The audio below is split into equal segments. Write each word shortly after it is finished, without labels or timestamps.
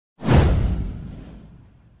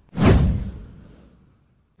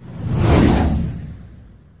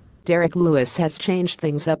Derrick Lewis has changed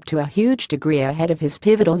things up to a huge degree ahead of his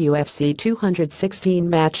pivotal UFC 216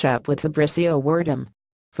 matchup with Fabricio Werdum.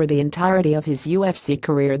 For the entirety of his UFC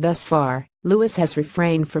career thus far, Lewis has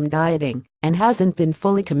refrained from dieting and hasn't been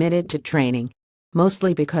fully committed to training.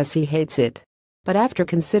 Mostly because he hates it. But after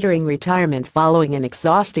considering retirement following an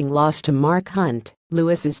exhausting loss to Mark Hunt,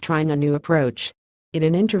 Lewis is trying a new approach. In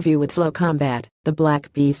an interview with Flow Combat, the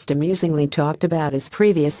Black Beast amusingly talked about his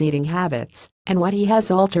previous eating habits and what he has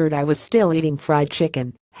altered. "I was still eating fried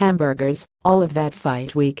chicken, hamburgers, all of that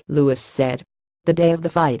fight week," Lewis said. "The day of the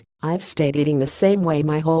fight, I've stayed eating the same way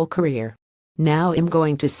my whole career. Now I'm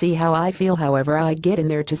going to see how I feel however I get in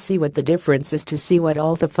there, to see what the difference is, to see what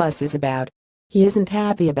all the fuss is about." He isn't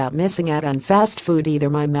happy about missing out on fast food either.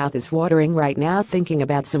 "My mouth is watering right now thinking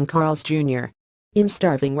about some Carl's Jr. I'm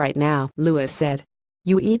starving right now," Lewis said.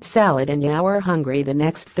 "You eat salad and you're hungry the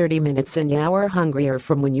next 30 minutes and you're hungrier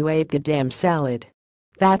from when you ate the damn salad.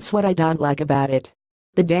 That's what I don't like about it.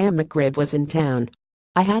 The damn mcrib was in town.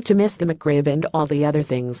 I had to miss the mcrib and all the other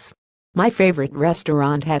things. My favorite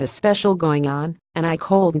restaurant had a special going on, and I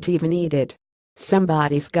couldn't even eat it.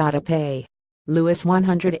 Somebody's gotta pay." Lewis,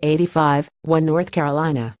 185, 1 North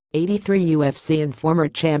Carolina, 83 UFC and former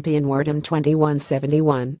champion Werdum,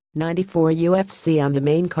 2171, 94 UFC on the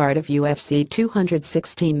main card of UFC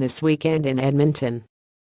 216 this weekend in Edmonton.